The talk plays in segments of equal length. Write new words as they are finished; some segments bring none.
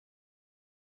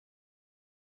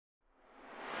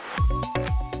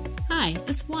Hi,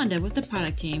 it's Wanda with the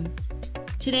product team.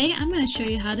 Today I'm going to show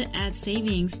you how to add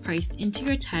savings price into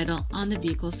your title on the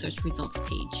vehicle search results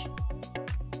page.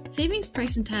 Savings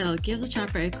price and title gives the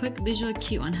shopper a quick visual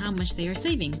cue on how much they are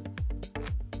saving.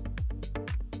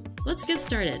 Let's get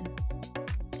started.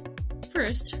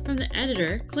 First, from the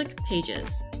editor, click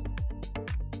Pages.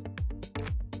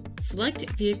 Select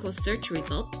Vehicle Search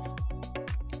Results.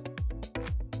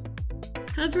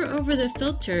 Hover over the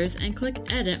filters and click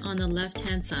Edit on the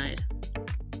left-hand side.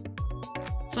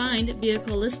 Find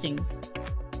Vehicle Listings.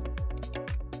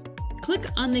 Click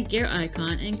on the gear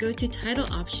icon and go to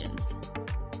Title Options.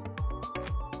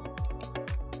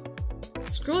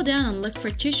 Scroll down and look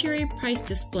for Tertiary Price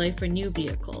Display for new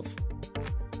vehicles.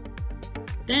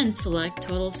 Then select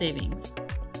Total Savings.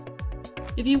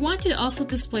 If you want to also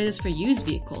display this for used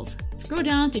vehicles, scroll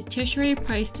down to Tertiary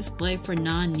Price Display for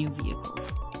non-new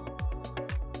vehicles.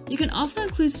 You can also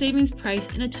include savings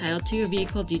price in a title to your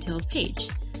vehicle details page.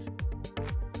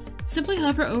 Simply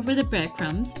hover over the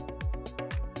breadcrumbs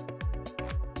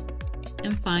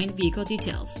and find Vehicle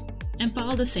Details, and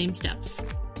follow the same steps.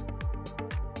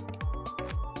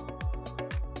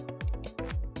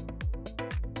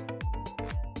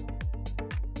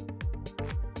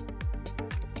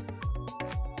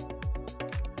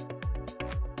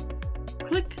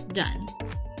 Click Done.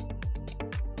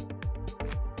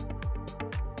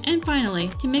 And finally,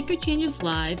 to make your changes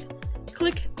live,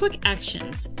 click Quick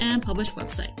Actions and Publish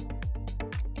Website.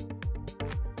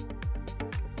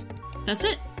 That's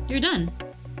it, you're done.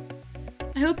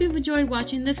 I hope you've enjoyed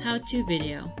watching this how-to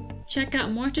video. Check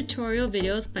out more tutorial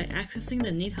videos by accessing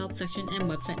the Need Help section in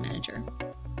Website Manager.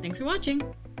 Thanks for watching!